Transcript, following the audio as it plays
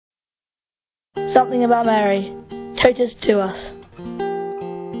Something about Mary. Totus2us.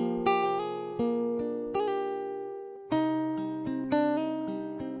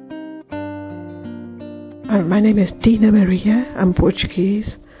 My name is Dina Maria. I'm Portuguese,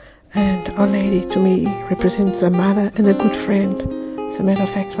 and Our Lady to me represents a mother and a good friend. As a matter of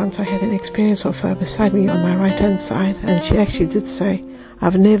fact, once I had an experience of her beside me on my right hand side, and she actually did say,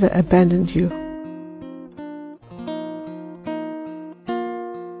 "I've never abandoned you."